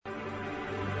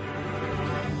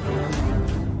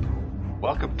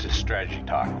Welcome to Strategy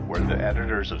Talk, where the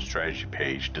editors of Strategy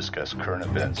Page discuss current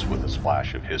events with a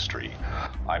splash of history.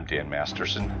 I'm Dan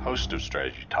Masterson, host of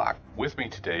Strategy Talk. With me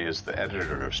today is the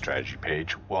editor of Strategy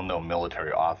Page, well-known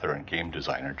military author and game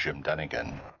designer Jim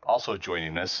Dunnigan. Also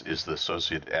joining us is the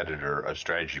associate editor of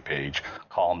Strategy Page,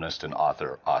 columnist and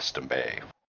author Austin Bay.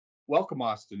 Welcome,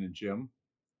 Austin and Jim.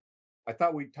 I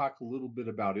thought we'd talk a little bit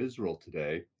about Israel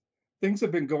today. Things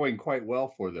have been going quite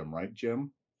well for them, right, Jim?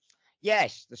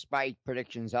 Yes, despite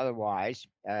predictions otherwise,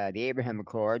 the Abraham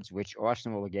Accords, which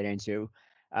Austin will get into,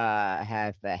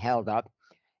 have held up.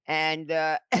 And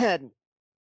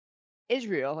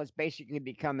Israel has basically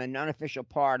become an unofficial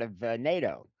part of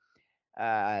NATO.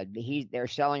 They're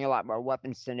selling a lot more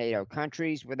weapons to NATO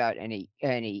countries without any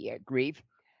grief.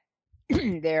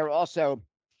 They're also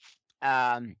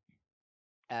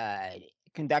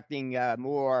conducting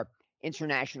more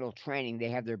international training. They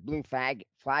have their blue flag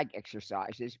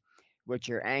exercises,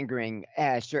 which are angering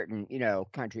certain,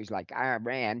 countries like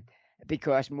Iran,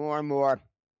 because more and more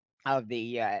of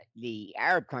the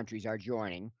Arab countries are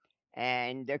joining.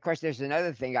 And of course, there's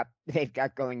another thing they've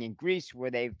got going in Greece,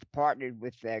 where they've partnered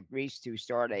with Greece to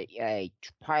start a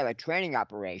pilot training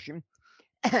operation,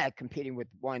 competing with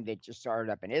one that just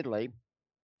started up in Italy.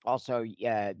 Also,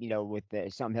 with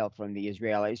some help from the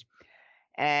Israelis,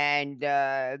 and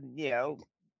the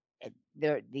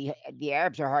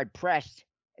Arabs are hard pressed.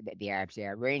 The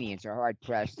Iranians are hard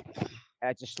pressed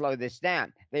to slow this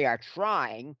down. They are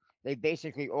trying. They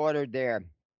basically ordered their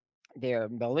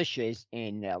militias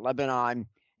in Lebanon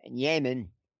and Yemen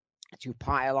to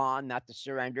pile on, not to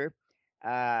surrender,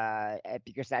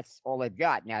 because that's all they've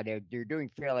got. Now they're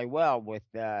doing fairly well with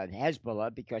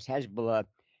Hezbollah, because Hezbollah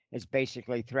is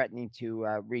basically threatening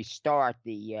to restart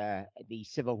the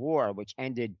civil war, which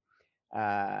ended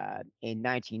in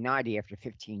 1990 after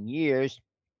 15 years.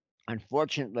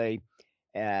 Unfortunately,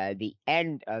 the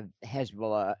end of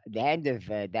Hezbollah, the end of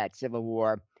that civil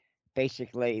war,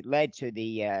 basically led to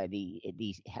the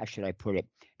how should I put it,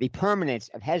 the permanence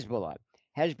of Hezbollah.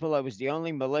 Hezbollah was the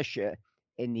only militia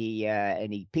in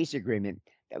the peace agreement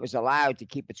that was allowed to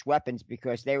keep its weapons,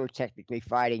 because they were technically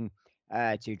fighting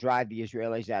to drive the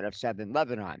Israelis out of southern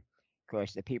Lebanon. Of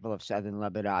course, the people of southern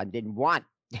Lebanon didn't want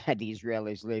the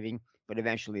Israelis leaving, but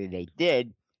eventually they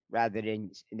did, rather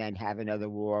than have another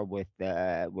war with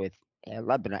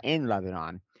Lebanon in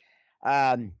Lebanon.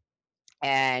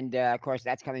 And of course,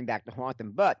 that's coming back to haunt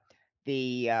them. But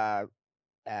the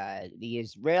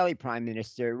Israeli prime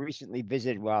minister recently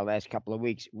visited, last couple of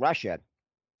weeks, Russia,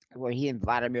 where he and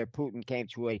Vladimir Putin came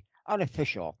to an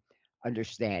unofficial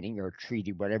understanding, or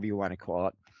treaty, whatever you want to call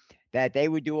it, that they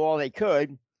would do all they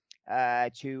could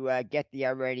to get the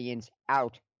Iranians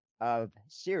out of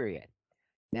Syria.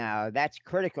 Now, that's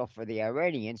critical for the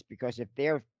Iranians, because if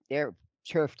they're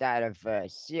turfed out of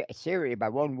Syria by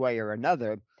one way or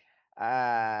another,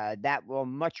 that will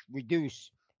much reduce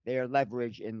their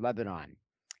leverage in Lebanon.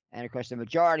 And of course, the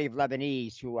majority of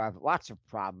Lebanese, who have lots of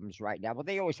problems right now, well,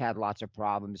 they always had lots of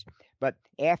problems, but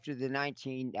after the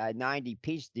 1990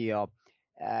 peace deal,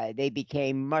 they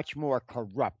became much more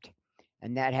corrupt.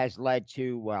 And that has led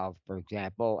to, for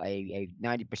example, a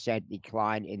 90%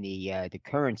 decline in the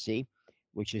currency,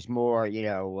 which is more,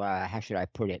 how should I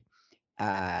put it,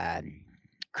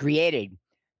 created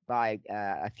by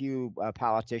a few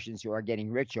politicians who are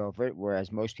getting rich over it, whereas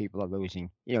most people are losing,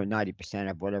 90%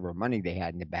 of whatever money they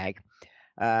had in the bank.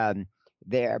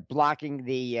 They're blocking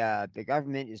the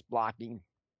government is blocking,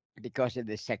 because of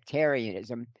the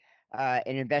sectarianism,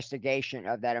 an investigation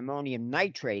of that ammonium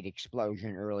nitrate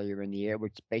explosion earlier in the year,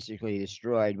 which basically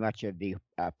destroyed much of the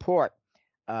port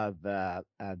of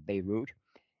Beirut.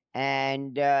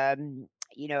 And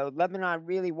Lebanon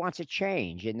really wants a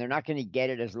change, and they're not going to get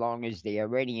it as long as the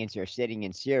Iranians are sitting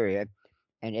in Syria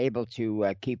and able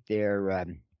to keep their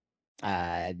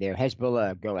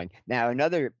Hezbollah going. Now,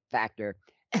 another factor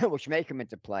which may come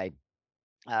into play,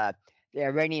 the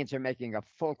Iranians are making a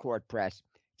full court press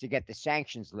to get the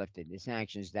sanctions lifted, the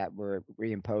sanctions that were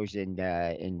reimposed in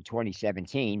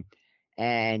 2017,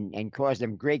 and caused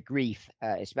them great grief,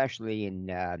 especially in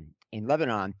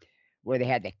Lebanon, where they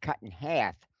had to cut in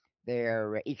half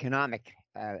their economic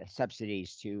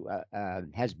subsidies to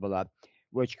Hezbollah,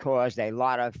 which caused a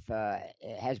lot of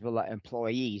Hezbollah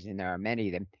employees, and there are many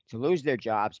of them, to lose their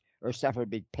jobs or suffer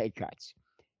big pay cuts.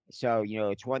 So,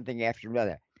 it's one thing after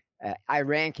another.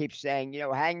 Iran keeps saying,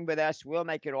 hang with us, we'll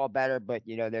make it all better, but,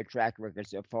 their track record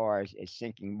so far is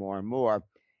sinking more and more,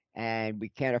 and we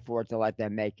can't afford to let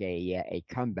them make a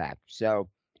comeback. So,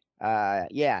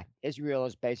 Israel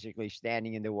is basically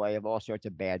standing in the way of all sorts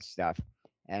of bad stuff,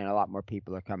 and a lot more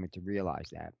people are coming to realize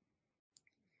that.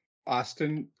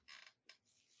 Austin,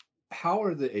 How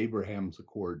are the Abraham's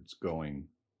Accords going?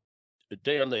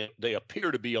 Dan, they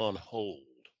appear to be on hold,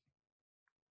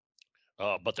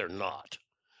 but they're not.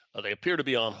 They appear to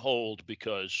be on hold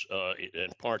because, in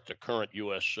part, the current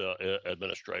U.S.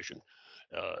 Administration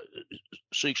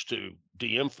seeks to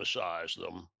de-emphasize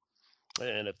them.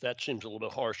 And if that seems a little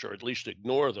bit harsh, or at least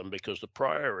ignore them, because the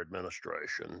prior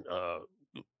administration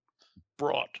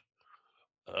brought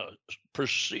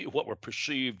what were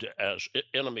perceived as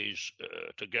enemies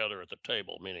together at the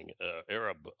table, meaning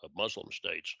Arab Muslim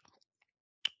states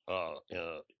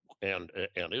and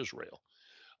Israel.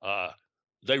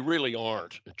 They really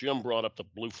aren't. Jim brought up the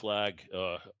blue flag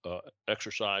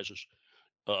exercises.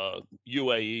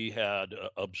 UAE had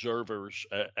observers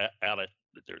at it.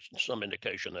 There's some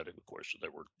indication that, of course, they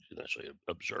were necessarily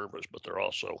observers, but they're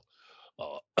also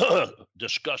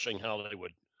discussing how they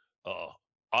would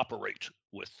operate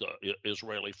with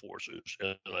Israeli forces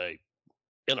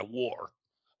in a war.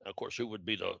 And of course, who would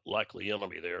be the likely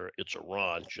enemy there? It's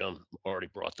Iran. Jim already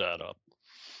brought that up.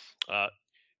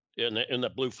 In the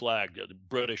blue flag, the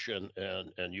British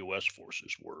and U.S.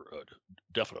 forces were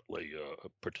definitely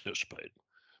participating.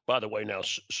 By the way, now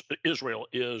Israel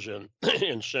is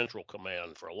in Central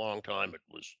Command. For a long time, it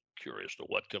was curious to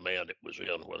what command it was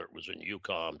in, whether it was in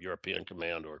EUCOM, European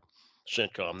Command, or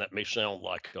CENTCOM. That may sound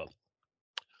like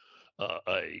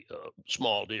a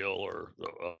small deal or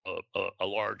a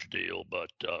large deal,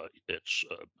 but it's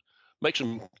makes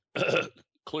them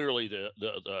clearly that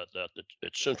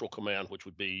it's Central Command, which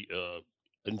would be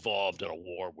involved in a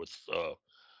war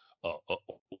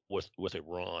with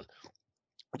Iran.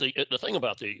 The thing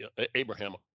about the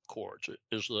Abraham Accords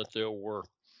is that there were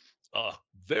a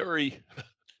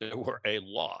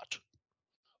lot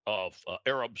of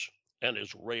Arabs and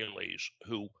Israelis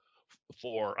who,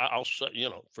 I'll say,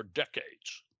 for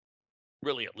decades,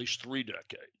 really at least 3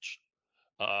 decades,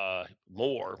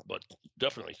 more, but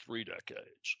definitely 3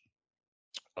 decades.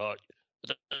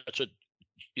 That's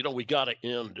we got to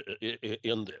end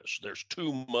in this. There's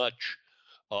too much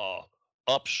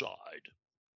upside,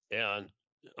 and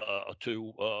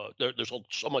there's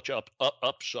so much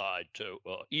upside to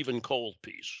even cold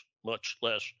peace, much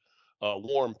less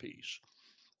warm peace.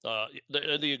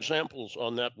 The examples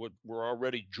on that were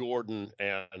already Jordan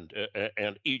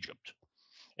and Egypt,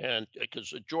 and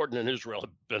because Jordan and Israel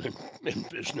have been in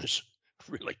business,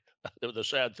 really. The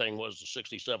sad thing was the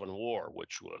 '67 war,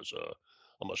 which was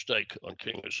a mistake on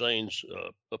King Hussein's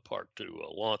part to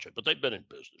launch it, but they've been in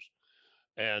business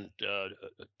and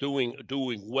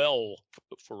doing well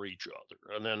for each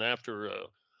other. And then after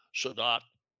Sadat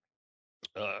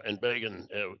and Begin,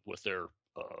 with their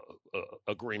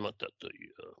agreement that the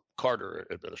Carter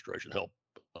administration helped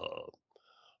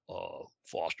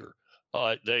foster,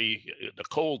 the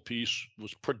cold peace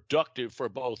was productive for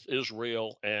both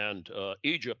Israel and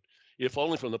Egypt, if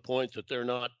only from the point that they're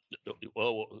not.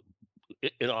 Well,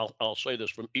 and I'll say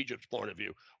this from Egypt's point of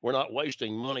view: we're not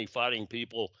wasting money fighting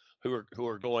people who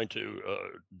are going to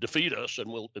defeat us,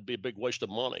 and it'd be a big waste of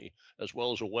money as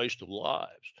well as a waste of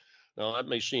lives. Now that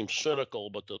may seem cynical,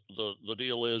 but the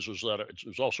deal is that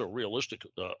it's also a realistic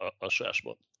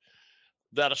assessment.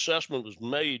 That assessment was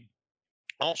made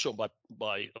also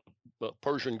by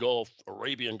Persian Gulf,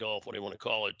 Arabian Gulf, what do you want to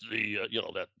call it?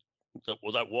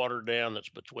 That water dam that's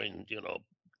between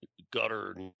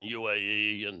Qatar and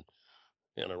UAE and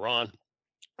Iran,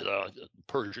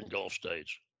 Persian Gulf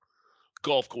states,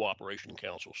 Gulf Cooperation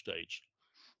Council states.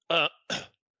 At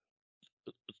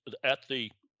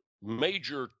the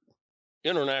major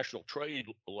international trade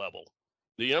level,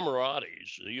 the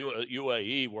Emiratis, the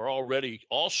UAE, were already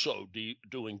also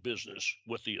doing business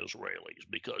with the Israelis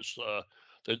because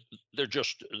they're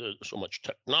just so much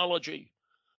technology,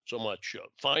 so much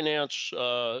finance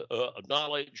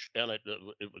knowledge, and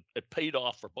it paid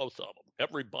off for both of them.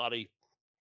 Everybody,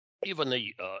 even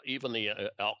the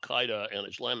Al Qaeda and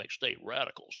Islamic State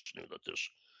radicals knew that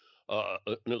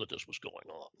this was going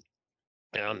on,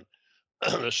 and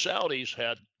the Saudis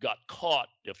had got caught,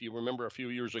 if you remember, a few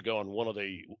years ago on one of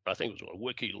I think it was a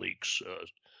WikiLeaks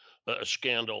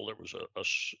scandal. There was a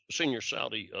senior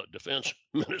Saudi defense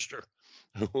minister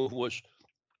who was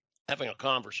having a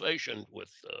conversation with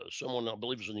someone I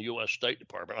believe was in the U.S. State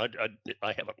Department.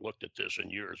 I haven't looked at this in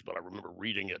years, but I remember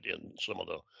reading it in some of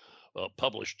the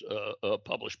published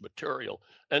material.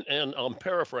 And I'm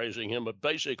paraphrasing him, but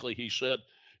basically he said,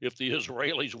 if the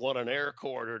Israelis want an air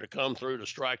corridor to come through to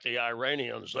strike the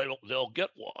Iranians, they'll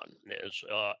get one.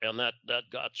 And that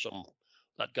got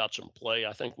some play.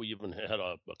 I think we even had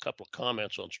a couple of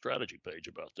comments on Strategy Page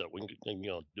about that. We can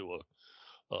do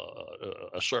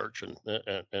a search and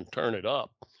turn it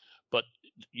up. but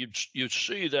you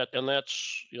see that, and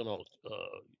that's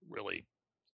really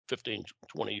 15,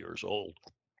 20 years old.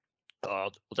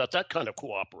 That kind of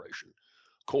cooperation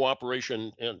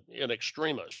in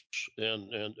extremists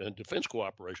and defense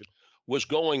cooperation was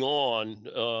going on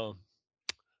the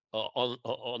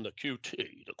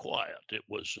QT, the quiet. It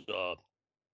was,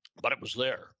 but it was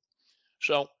there.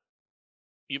 So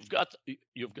you've got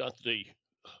the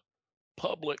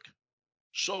public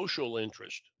social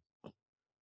interest,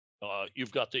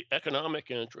 you've got the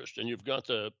economic interest, and you've got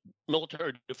the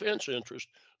military defense interest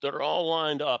that are all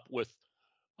lined up with.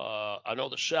 I know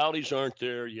the Saudis aren't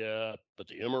there yet, but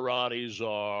the Emiratis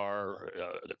are.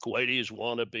 The Kuwaitis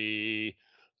want to be.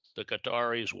 The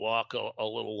Qataris walk a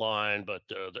little line, but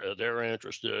they're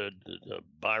interested.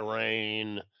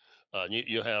 Bahrain.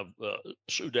 You have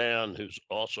Sudan, who's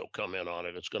also come in on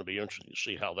it. It's going to be interesting to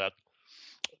see how that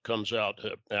comes out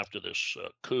after this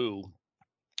coup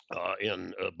by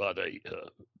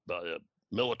the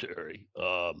military.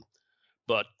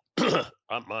 But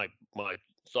my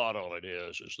thought on it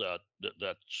is that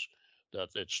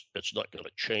it's not going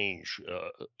to change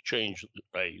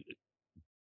a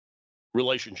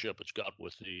relationship it's got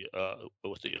with the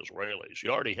Israelis.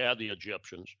 You already had the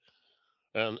Egyptians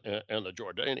and the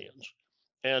Jordanians,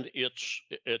 and it's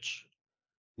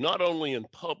not only in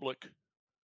public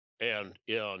and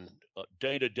in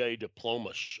day-to-day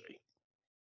diplomacy,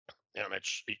 and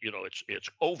it's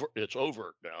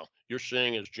overt now. You're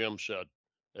seeing, as Jim said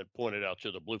and pointed out,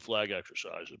 to the blue flag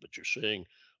exercises, but you're seeing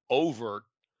overt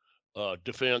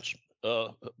defense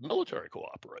military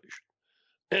cooperation.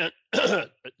 And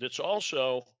it's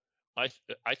also, I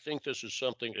think this is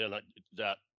something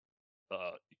that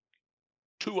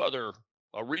two other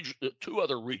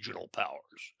regional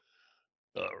powers,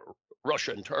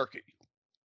 Russia and Turkey.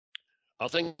 I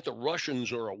think the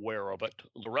Russians are aware of it.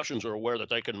 The Russians are aware that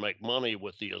they can make money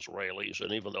with the Israelis,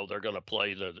 and even though they're going to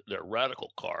play their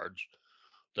radical cards,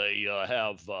 they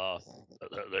have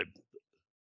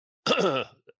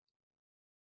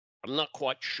I'm not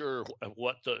quite sure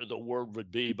what the word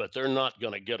would be, but they're not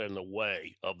going to get in the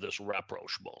way of this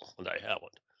rapprochement. They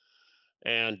haven't.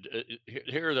 And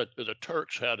here the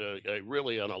Turks had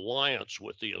really an alliance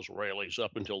with the Israelis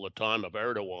up until the time of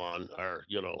Erdogan, or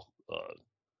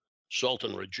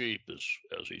Sultan Recep, as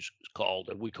he's called,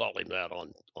 and we call him that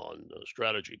on the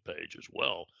strategy page as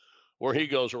well, where he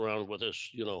goes around with this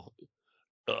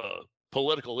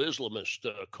political Islamist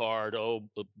card.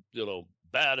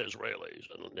 Bad Israelis,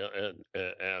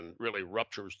 and really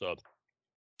ruptures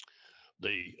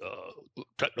the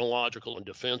technological and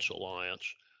defense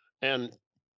alliance and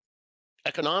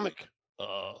economic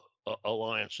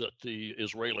alliance that the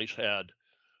Israelis had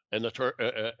and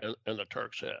the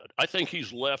Turks had. I think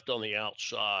he's left on the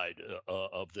outside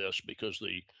of this because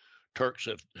the Turks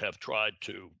have tried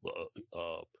to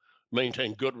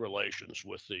maintain good relations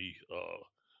with the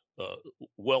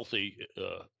wealthy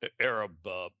Arab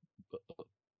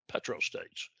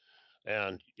petrostates,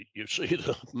 and you see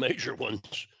the major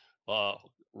ones,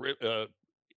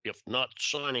 if not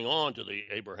signing on to the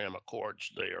Abraham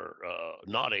Accords, they are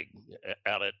nodding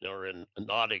at it, or in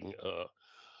nodding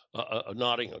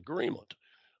agreement.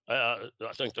 I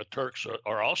think the Turks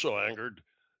are also angered,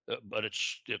 but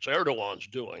it's Erdogan's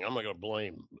doing. I'm not going to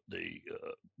blame the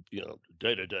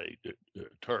day-to-day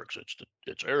Turks.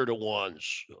 It's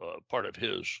Erdogan's part of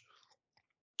his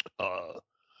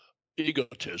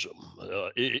egotism,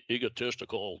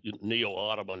 egotistical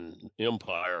neo-Ottoman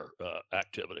Empire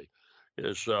activity.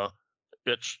 It's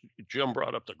Jim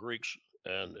brought up the Greeks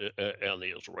and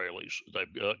the Israelis.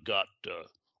 They've got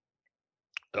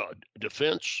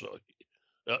defense.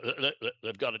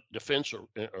 They've got defense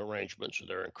arrangements.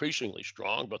 They're increasingly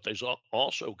strong, but they've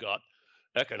also got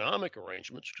economic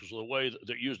arrangements because of the way that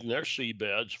they're using their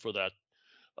seabeds for that.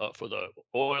 For the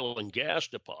oil and gas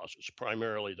deposits,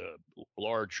 primarily the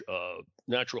large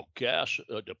natural gas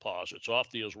deposits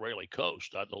off the Israeli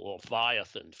coast. The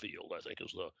Leviathan field, I think,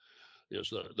 is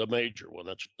the major one.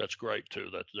 That's great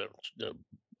too. That's the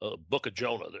Book of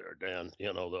Jonah there, Dan.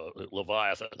 The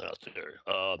Leviathan out there.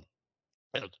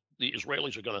 And the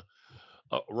Israelis are going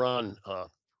to run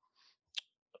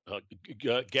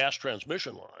gas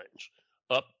transmission lines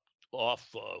up off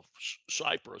of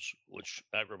Cyprus, which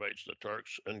aggravates the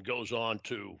Turks, and goes on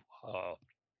to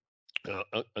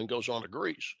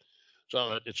Greece.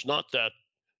 So it's not that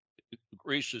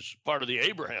Greece is part of the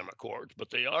Abraham Accords, but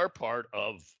they are part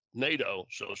of NATO.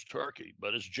 So is Turkey.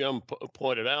 But as Jim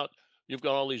pointed out, you've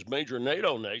got all these major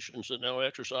NATO nations that now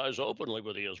exercise openly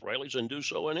with the Israelis and do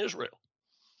so in Israel,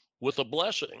 with the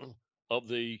blessing of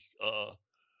the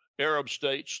Arab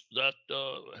states that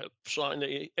have signed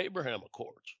the Abraham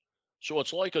Accords. So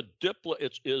it's like it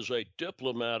is a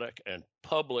diplomatic and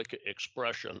public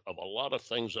expression of a lot of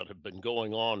things that have been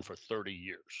going on for 30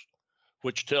 years,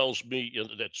 which tells me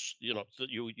that's that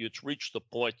it's reached the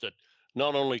point that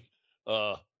not only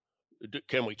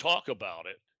can we talk about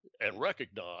it and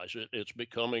recognize it, it's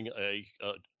becoming a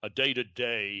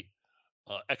day-to-day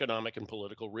economic and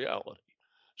political reality.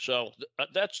 So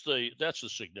that's the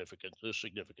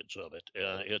significance of it.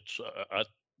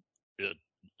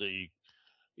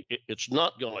 It's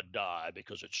not going to die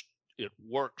because it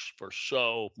works for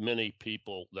so many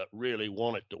people that really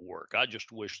want it to work. I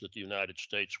just wish that the United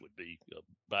States would be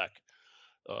back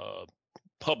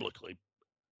publicly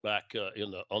back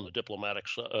on the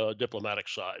diplomatic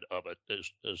side of it.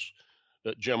 As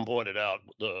Jim pointed out,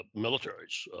 the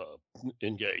military's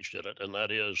engaged in it, and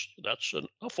that's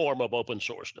a form of open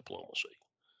source diplomacy.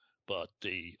 But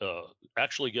the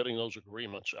actually getting those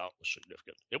agreements out was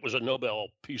significant. It was a Nobel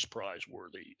Peace Prize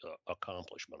worthy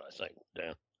accomplishment, I think,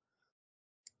 Dan.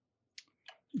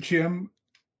 Jim,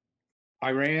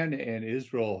 Iran and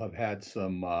Israel have had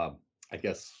some, I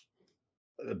guess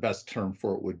the best term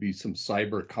for it would be some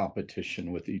cyber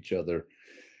competition with each other.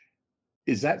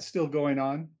 Is that still going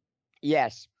on?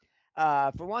 Yes.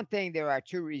 For one thing, there are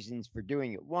two reasons for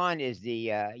doing it. One is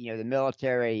the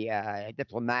military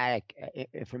diplomatic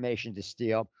information to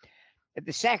steal.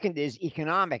 The second is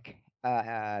economic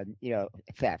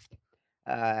theft.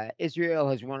 Israel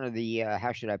is one of the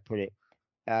how should I put it,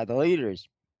 the leaders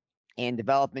in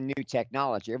developing new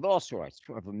technology of all sorts,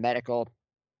 from medical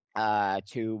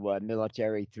to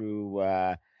military, through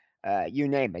you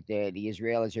name it. The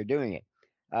Israelis are doing it.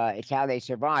 It's how they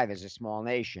survive as a small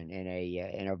nation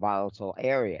in a volatile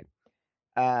area.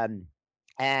 And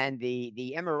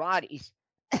the Emiratis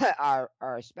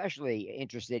are especially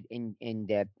interested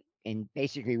in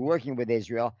basically working with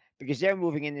Israel because they're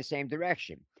moving in the same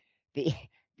direction. The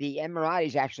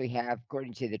Emiratis actually have,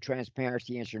 according to the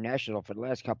Transparency International, for the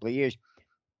last couple of years,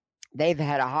 they've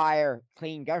had a higher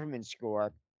clean government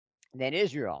score than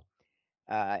Israel.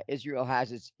 Israel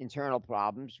has its internal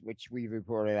problems, which we've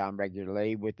reported on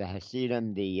regularly, with the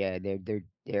Hasidim,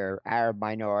 their Arab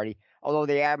minority. Although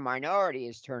the Arab minority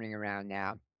is turning around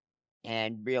now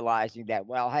and realizing that,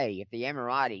 well, hey, if the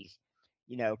Emiratis,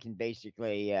 can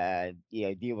basically,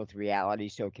 deal with reality,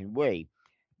 so can we.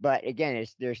 But again,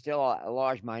 there's still a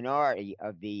large minority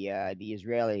of the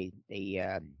Israeli,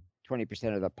 the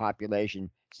 20% of the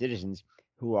population, citizens,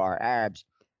 who are Arabs,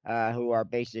 who are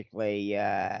basically,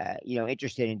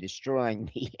 interested in destroying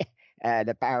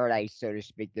the paradise, so to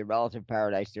speak, the relative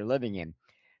paradise they're living in.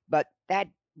 But that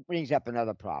brings up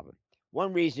another problem.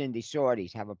 One reason the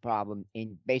Saudis have a problem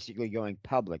in basically going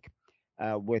public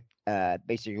with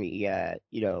basically,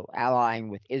 allying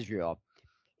with Israel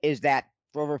is that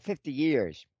for over 50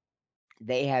 years,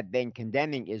 they have been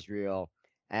condemning Israel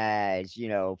as,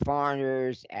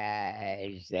 foreigners,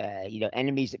 as,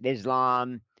 enemies of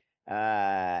Islam,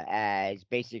 as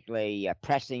basically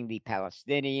oppressing the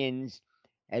Palestinians,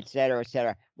 et cetera, et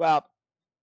cetera. Well,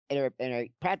 in a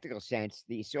practical sense,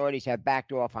 the Saudis have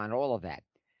backed off on all of that.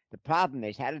 The problem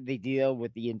is, how do they deal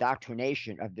with the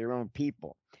indoctrination of their own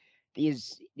people? The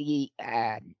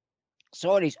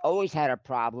Saudis always had a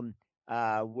problem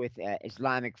with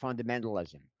Islamic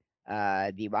fundamentalism.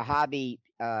 The Wahhabi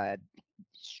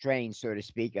strain, so to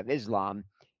speak, of Islam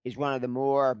is one of the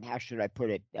more, how should I put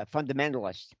it,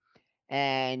 fundamentalist.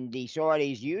 And the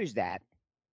Saudis use that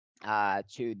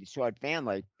to the Saud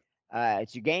family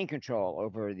to gain control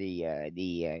over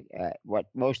the what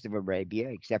most of Arabia,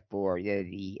 except for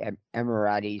the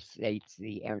Emirati states,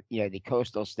 the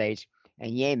coastal states,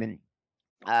 and Yemen,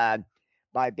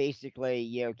 by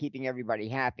basically keeping everybody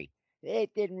happy.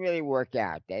 It didn't really work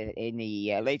out. In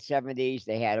the late 70s,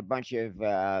 they had a bunch of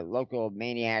local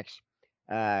maniacs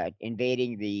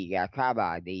invading the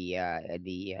Kaaba,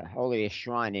 the holiest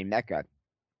shrine in Mecca,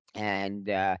 and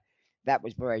that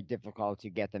was very difficult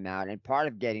to get them out. And part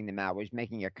of getting them out was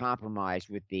making a compromise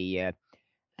with the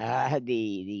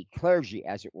clergy,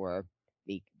 as it were,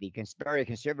 the very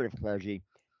conservative clergy,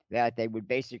 that they would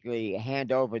basically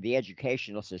hand over the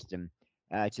educational system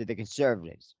to the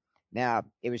conservatives. Now,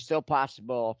 it was still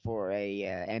possible for a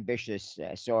ambitious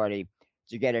Saudi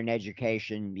to get an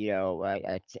education,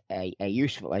 a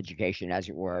useful education, as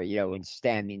it were, in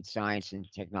STEM, in science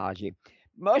and technology.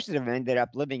 Most of them ended up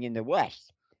living in the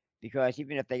West, because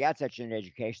even if they got such an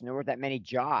education, there weren't that many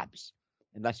jobs,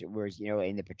 unless it was,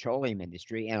 in the petroleum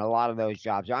industry, and a lot of those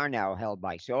jobs are now held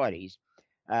by Saudis.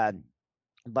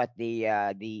 But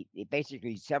the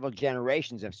basically several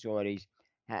generations of Saudis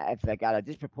have got a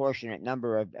disproportionate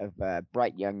number of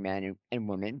bright young men and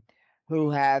women who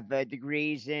have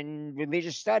degrees in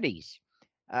religious studies.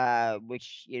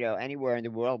 which anywhere in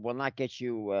the world will not get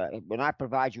you, will not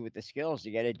provide you with the skills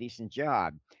to get a decent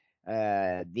job.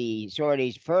 The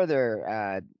Saudis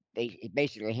further, they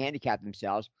basically handicap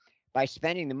themselves by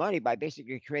spending the money by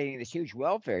basically creating this huge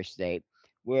welfare state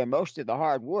where most of the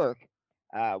hard work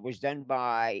was done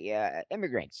by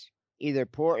immigrants, either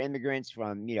poor immigrants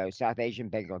from South Asian,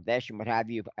 Bangladesh, and what have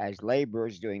you, as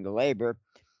laborers doing the labor,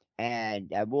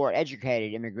 and more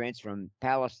educated immigrants from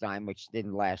Palestine, which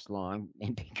didn't last long,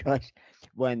 and because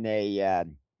when they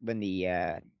when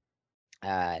the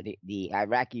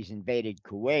Iraqis invaded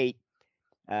Kuwait,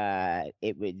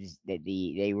 it was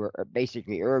they were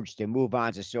basically urged to move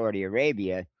on to Saudi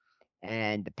Arabia,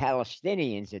 and the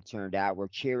Palestinians, it turned out, were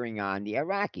cheering on the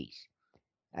Iraqis.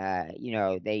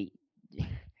 They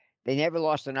they never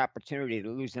lost an opportunity to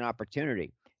lose an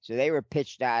opportunity. So they were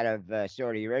pitched out of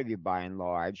Saudi Arabia by and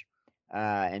large,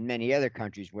 and many other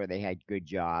countries where they had good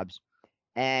jobs.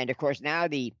 And of course, now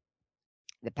the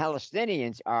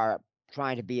Palestinians are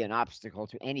trying to be an obstacle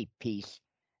to any peace,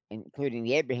 including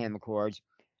the Abraham Accords,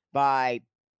 by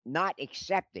not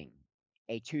accepting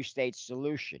a two-state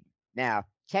solution. Now,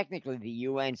 technically, the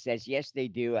UN says yes, they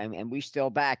do, and we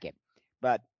still back it.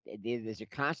 But there's a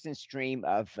constant stream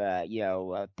of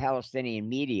Palestinian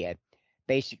media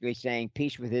basically saying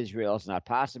peace with Israel is not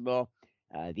possible.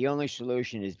 The only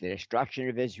solution is the destruction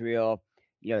of Israel.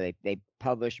 They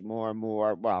publish more and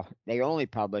more. Well, they only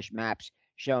publish maps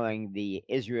showing the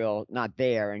Israel not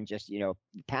there and just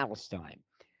Palestine.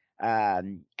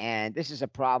 And this is a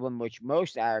problem which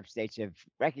most Arab states have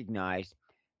recognized,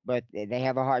 but they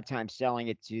have a hard time selling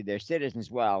it to their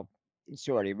citizens. Well, in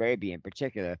Saudi Arabia in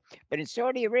particular. But in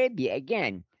Saudi Arabia,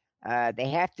 again, they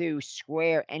have to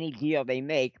square any deal they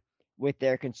make with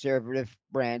their conservative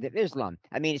brand of Islam.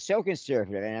 I mean, it's so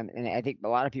conservative, and I think a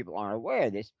lot of people aren't aware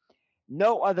of this.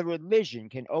 No other religion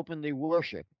can openly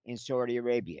worship in Saudi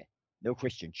Arabia. No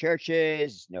Christian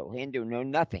churches, no Hindu, no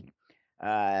nothing.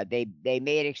 They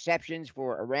made exceptions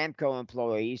for Aramco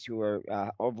employees who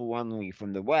are overwhelmingly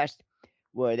from the West,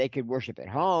 where they could worship at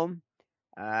home,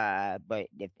 but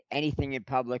if anything in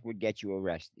public would get you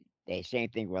arrested. The same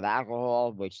thing with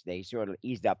alcohol, which they sort of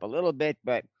eased up a little bit,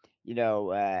 but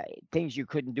things you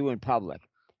couldn't do in public,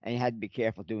 and you had to be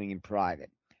careful doing in private.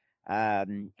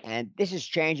 And this is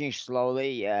changing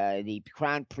slowly. The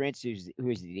Crown Prince, who's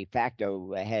the de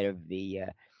facto head of the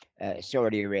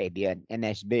Saudi Arabia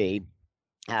MSB,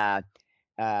 the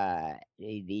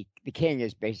king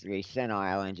is basically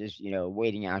senile and just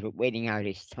waiting out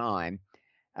his time.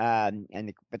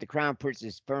 But the Crown Prince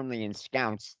is firmly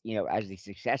ensconced, as the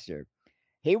successor.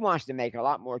 He wants to make a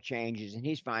lot more changes, and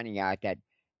he's finding out that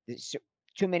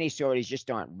too many Saudis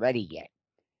just aren't ready yet,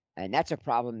 and that's a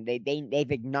problem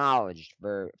they've acknowledged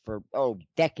for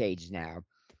decades now,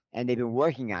 and they've been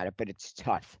working on it, but it's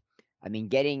tough. I mean,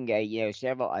 getting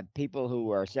several people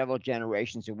who are several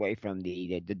generations away from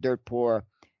the dirt poor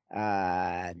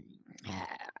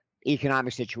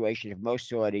economic situation of most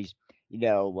Saudis,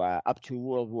 up to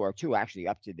World War II, actually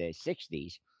up to the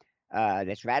 60s,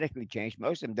 that's radically changed.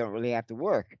 Most of them don't really have to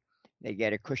work. They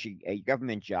get a cushy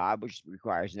government job, which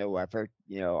requires no effort,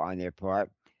 on their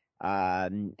part.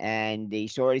 And the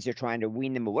Saudis are trying to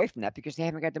wean them away from that because they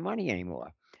haven't got the money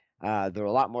anymore. There are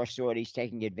a lot more Saudis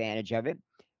taking advantage of it.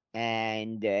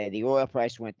 And the oil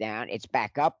price went down. It's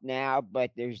back up now,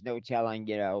 but there's no telling,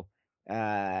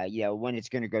 when it's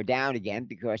going to go down again,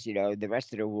 because the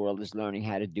rest of the world is learning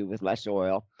how to do with less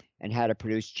oil and how to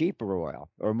produce cheaper oil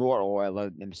or more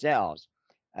oil themselves,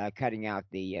 cutting out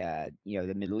the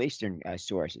Middle Eastern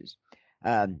sources.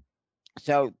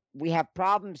 So we have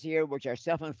problems here which are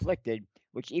self-inflicted,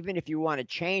 which even if you want to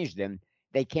change them,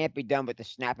 they can't be done with the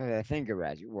snap of a finger,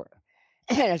 as it were.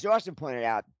 As Austin pointed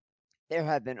out, there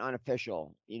have been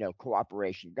unofficial,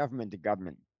 cooperation, government to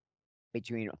government,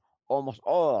 between almost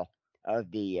all of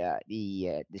the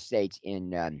states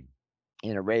in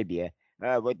Arabia,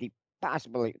 with the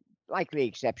likely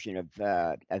exception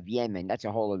of Yemen. That's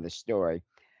a whole other story.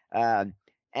 And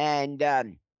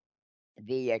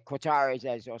the Qataris,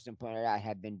 as Austin pointed out,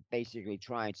 have been basically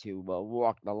trying to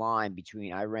walk the line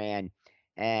between Iran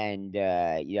and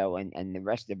and the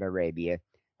rest of Arabia,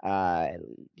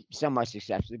 somewhat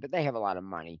successfully, but they have a lot of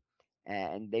money,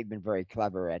 and they've been very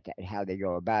clever at how they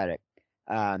go about it.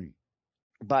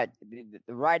 But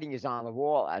the writing is on the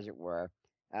wall, as it were,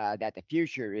 that the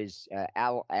future is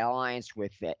alliance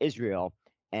with Israel,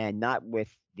 and not with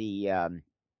the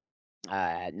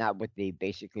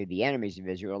basically the enemies of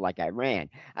Israel like Iran.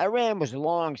 Iran was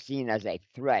long seen as a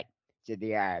threat to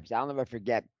the Arabs. I'll never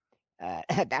forget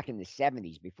back in the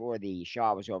 70s, before the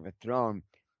Shah was overthrown,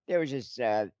 there was this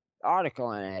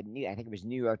article in I think it was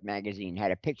New York Magazine,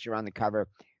 had a picture on the cover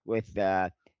with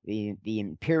the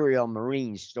Imperial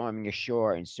Marines storming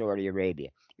ashore in Saudi Arabia.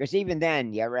 Because even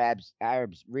then, the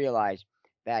Arabs realized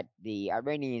that the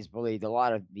Iranians believed a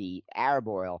lot of the Arab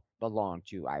oil belonged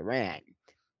to Iran,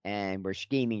 and were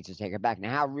scheming to take it back. Now,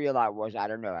 how real that was, I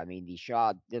don't know. I mean, the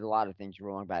Shah did a lot of things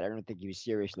wrong, but I don't think he was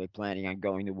seriously planning on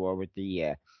going to war with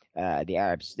the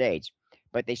Arab states.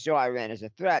 But they saw Iran as a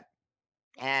threat,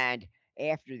 and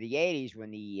after the 80s, when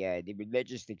the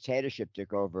religious dictatorship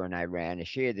took over in Iran, a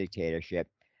Shia dictatorship,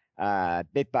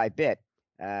 bit by bit,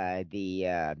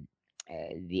 the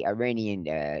Iranian,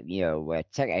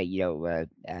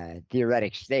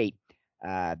 theoretic state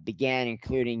began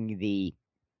including the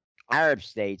Arab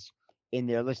states in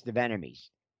their list of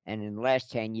enemies. And in the last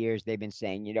 10 years, they've been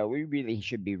saying, we really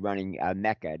should be running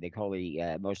Mecca, the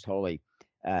most holy,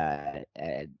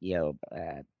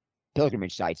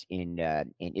 pilgrimage sites in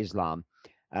Islam,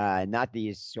 not the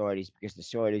Saudis, because the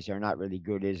Saudis are not really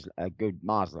good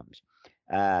Muslims.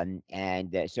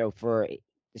 So for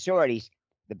the Saudis,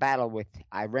 the battle with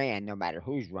Iran, no matter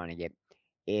who's running it,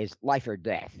 is life or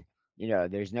death.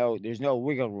 There's no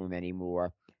wiggle room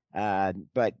anymore.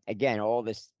 But again, all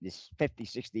this 50,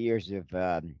 60 years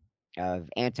of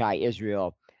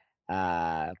anti-Israel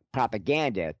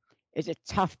propaganda is a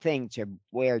tough thing to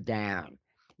wear down.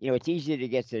 It's easy to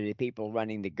get to the people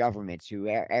running the governments who,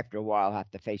 after a while, have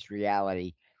to face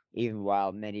reality, even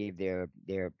while many of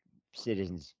their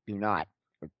citizens do not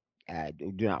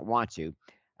want to.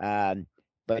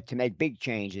 But to make big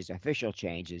changes, official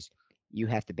changes, you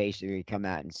have to basically come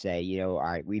out and say, all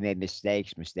right, we made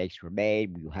mistakes. Mistakes were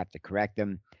made. We will have to correct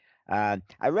them.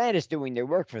 Iran is doing their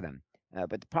work for them.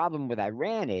 But the problem with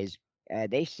Iran is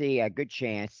they see a good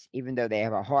chance, even though they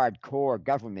have a hardcore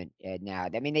government now.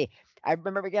 I mean, we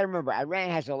got to remember, Iran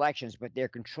has elections, but they're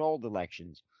controlled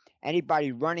elections.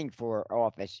 Anybody running for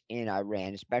office in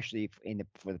Iran, especially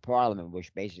for the parliament,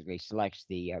 which basically selects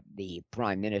the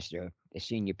prime minister, the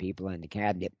senior people in the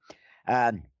cabinet,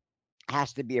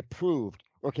 has to be approved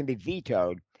or can be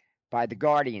vetoed by the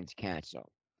Guardians Council.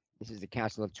 This is the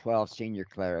council of 12 senior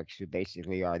clerics who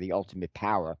basically are the ultimate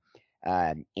power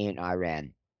in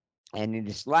Iran. And in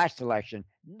this last election,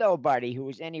 nobody who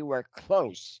was anywhere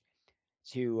close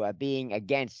to being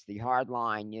against the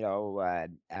hardline,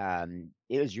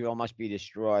 Israel must be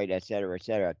destroyed, et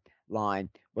cetera, line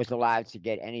was allowed to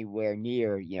get anywhere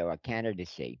near, a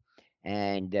candidacy.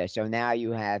 And so now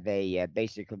you have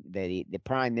basically the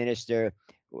prime minister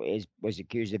was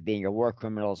accused of being a war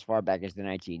criminal as far back as the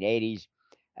 1980s.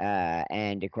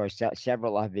 And of course,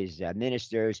 several of his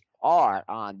ministers are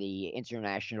on the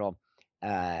international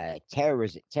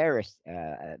terrorist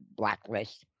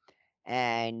blacklist.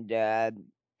 And the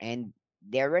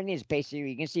Iranians basically,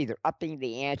 you can see they're upping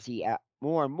the ante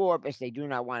more and more because they do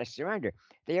not want to surrender.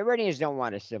 The Iranians don't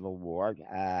want a civil war.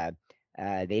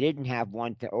 They didn't have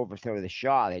one to overthrow the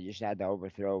Shah. They just had to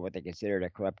overthrow what they considered a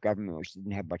corrupt government, which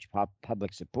didn't have much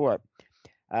public support.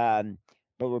 But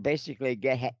we're basically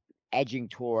edging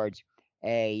towards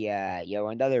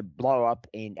another blow up,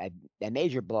 in a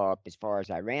major blow up as far as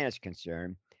Iran is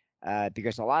concerned,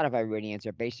 because a lot of Iranians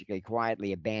are basically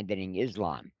quietly abandoning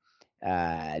Islam.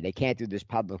 They can't do this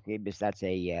publicly because that's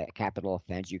a capital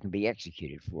offense you can be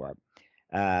executed for.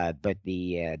 But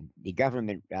the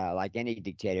government, like any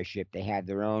dictatorship, they have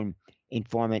their own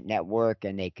informant network,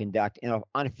 and they conduct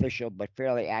unofficial but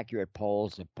fairly accurate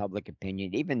polls of public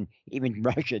opinion. Even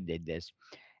Russia did this,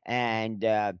 and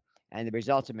the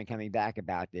results have been coming back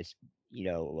about this.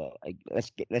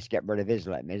 Let's get rid of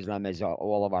Islam. Islam is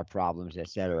all of our problems, et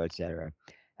cetera,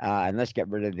 and let's get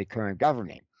rid of the current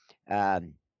government.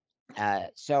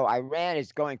 So Iran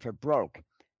is going for broke.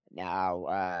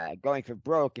 Now, going for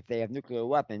broke, if they have nuclear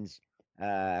weapons,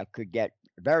 could get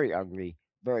very ugly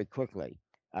very quickly.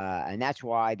 And that's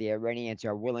why the Iranians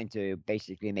are willing to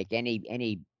basically make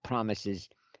any promises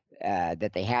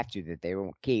that they have to, that they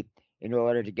won't keep, in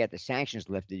order to get the sanctions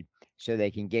lifted so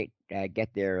they can get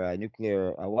their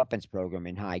nuclear weapons program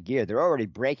in high gear. They're already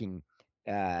breaking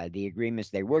the agreements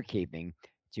they were keeping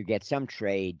to get some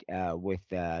trade with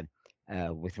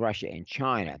Russia and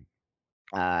China.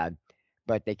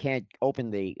 But they can't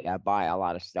openly buy a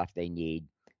lot of stuff they need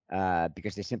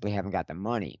because they simply haven't got the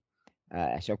money.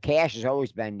 So cash has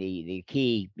always been the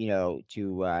key,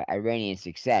 to Iranian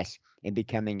success in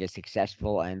becoming a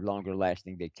successful and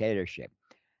longer-lasting dictatorship.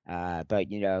 But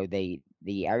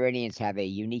the Iranians have a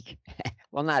unique,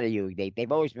 well, not a unique.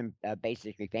 They've always been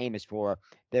basically famous for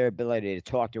their ability to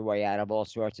talk their way out of all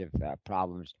sorts of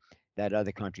problems that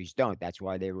other countries don't. That's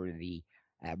why they were the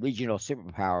regional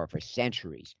superpower for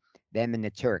centuries. Them and the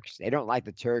Turks. They don't like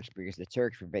the Turks because the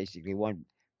Turks were basically one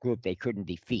group they couldn't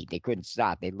defeat. They couldn't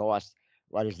stop. They lost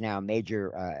what is now a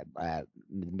major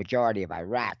majority of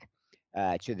Iraq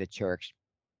to the Turks.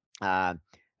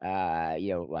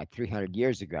 Like 300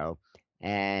 years ago,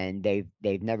 and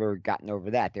they've never gotten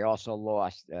over that. They also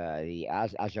lost the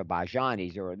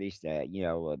Azerbaijanis, or at least I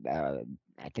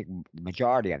think the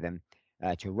majority of them,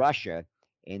 to Russia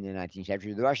in the 19th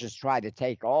century. The Russians tried to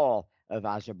take all of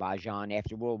Azerbaijan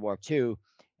after World War II,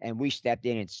 and we stepped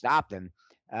in and stopped them.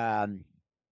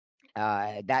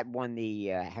 That won the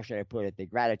how should I put it, the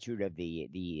gratitude of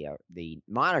the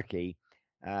monarchy,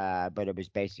 but it was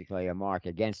basically a mark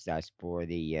against us for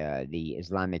the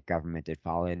Islamic government that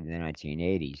followed in the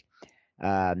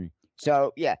 1980s.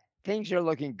 So yeah, things are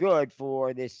looking good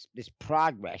for this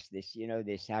progress. This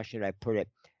how should I put it?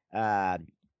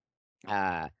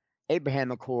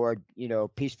 Abraham Accord,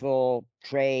 peaceful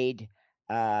trade,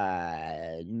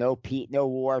 no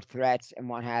war threats and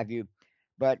what have you.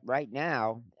 But right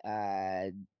now,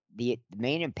 the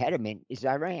main impediment is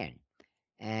Iran.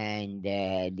 And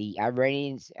the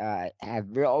Iranians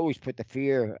have always put the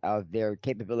fear of their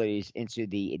capabilities into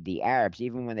the Arabs.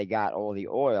 Even when they got all the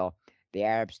oil, the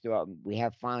Arabs thought we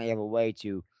finally have a way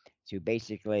to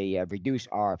basically reduce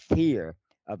our fear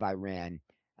of Iran.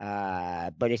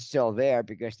 But it's still there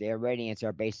because the Iranians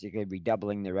are basically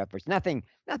redoubling their efforts. Nothing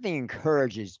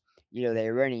encourages the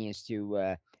Iranians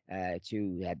to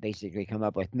basically come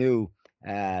up with new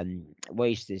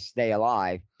ways to stay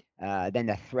alive than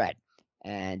the threat.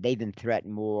 And they've been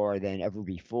threatened more than ever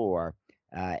before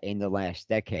in the last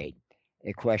decade.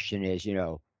 The question is,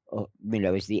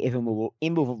 is the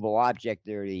immovable object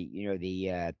or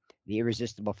the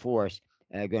irresistible force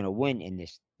going to win in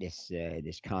this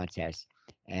contest?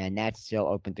 And that's still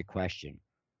open to question.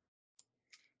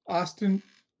 Austin,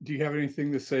 do you have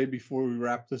anything to say before we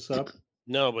wrap this up?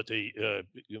 No, but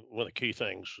one of the key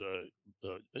things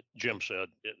Jim said,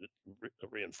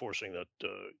 reinforcing that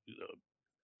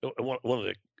one of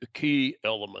the key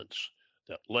elements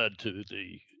that led to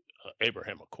the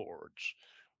Abraham Accords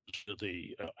was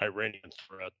the Iranian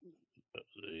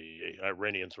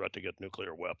threat to get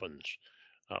nuclear weapons,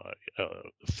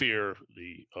 fear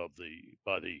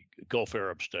by the Gulf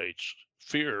Arab states,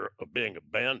 fear of being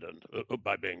abandoned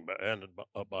by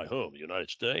whom? The United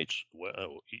States,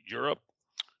 Europe,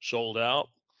 sold out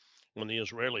when the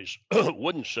Israelis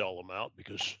wouldn't sell them out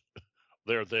because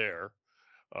they're there.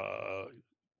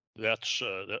 That's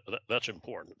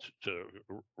important to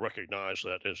recognize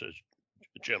that, as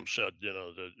Jim said,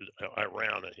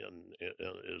 Iran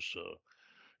is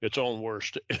its own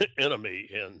worst enemy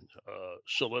in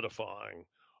solidifying,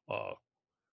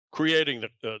 creating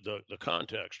the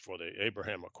context for the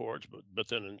Abraham Accords, but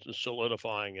then in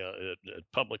solidifying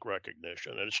public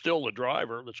recognition, and it's still the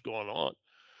driver that's going on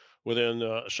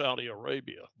within Saudi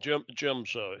Arabia.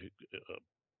 Jim's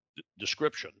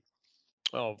description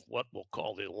of what we'll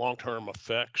call the long-term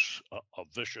effects of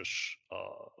vicious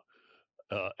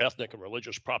ethnic and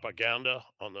religious propaganda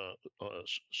on the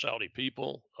Saudi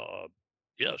people.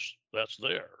 Yes, that's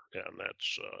there, and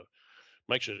that's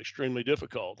makes it extremely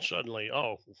difficult. Suddenly,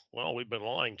 we've been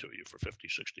lying to you for 50,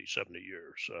 60, 70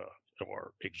 years,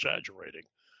 or exaggerating,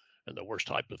 and the worst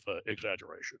type of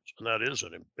exaggerations, and that is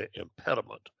an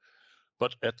impediment.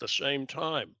 But at the same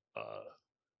time,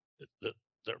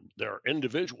 there are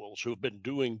individuals who've been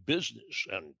doing business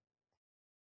and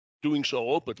doing so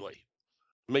openly,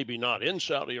 maybe not in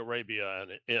Saudi Arabia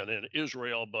and in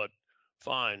Israel, but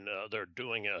fine, they're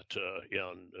doing it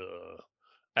in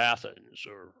Athens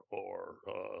or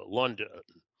London.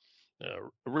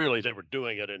 Really, they were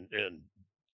doing it in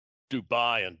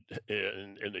Dubai and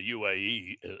in the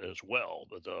UAE as well.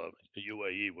 But the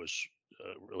UAE was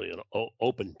really an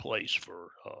open place for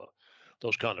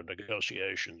those kind of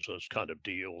negotiations, those kind of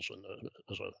deals, and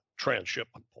as a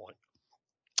transshipment point.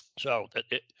 So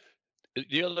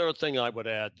the other thing I would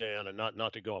add, Dan, and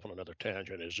not to go off on another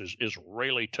tangent, is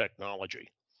Israeli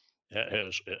technology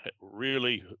is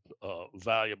really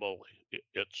valuable.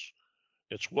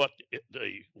 It's what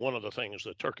one of the things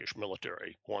the Turkish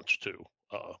military wants to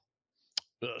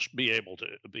be able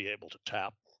to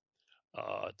tap.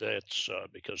 That's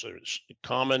because there's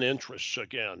common interests,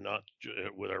 again, not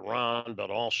with Iran, but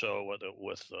also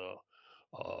with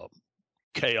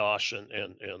chaos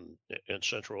in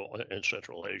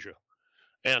Central Asia,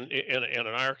 and in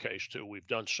our case too, we've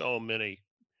done so many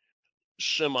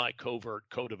semi-covert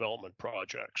co-development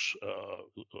projects,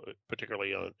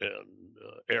 particularly in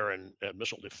air and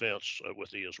missile defense with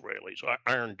the Israelis.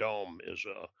 Iron Dome is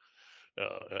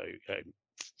a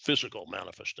physical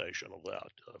manifestation of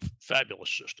that. A fabulous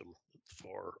system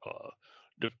for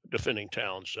defending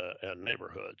towns and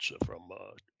neighborhoods from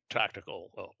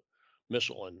tactical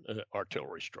missile and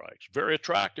artillery strikes. Very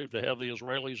attractive to have the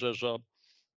Israelis as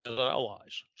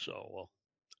allies. So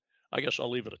I guess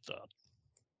I'll leave it at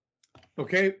that.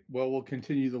 Okay, well, we'll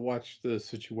continue to watch the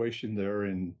situation there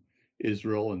in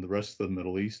Israel and the rest of the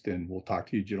Middle East, and we'll talk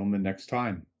to you gentlemen next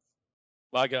time.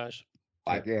 Bye, guys.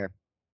 Bye. Take care.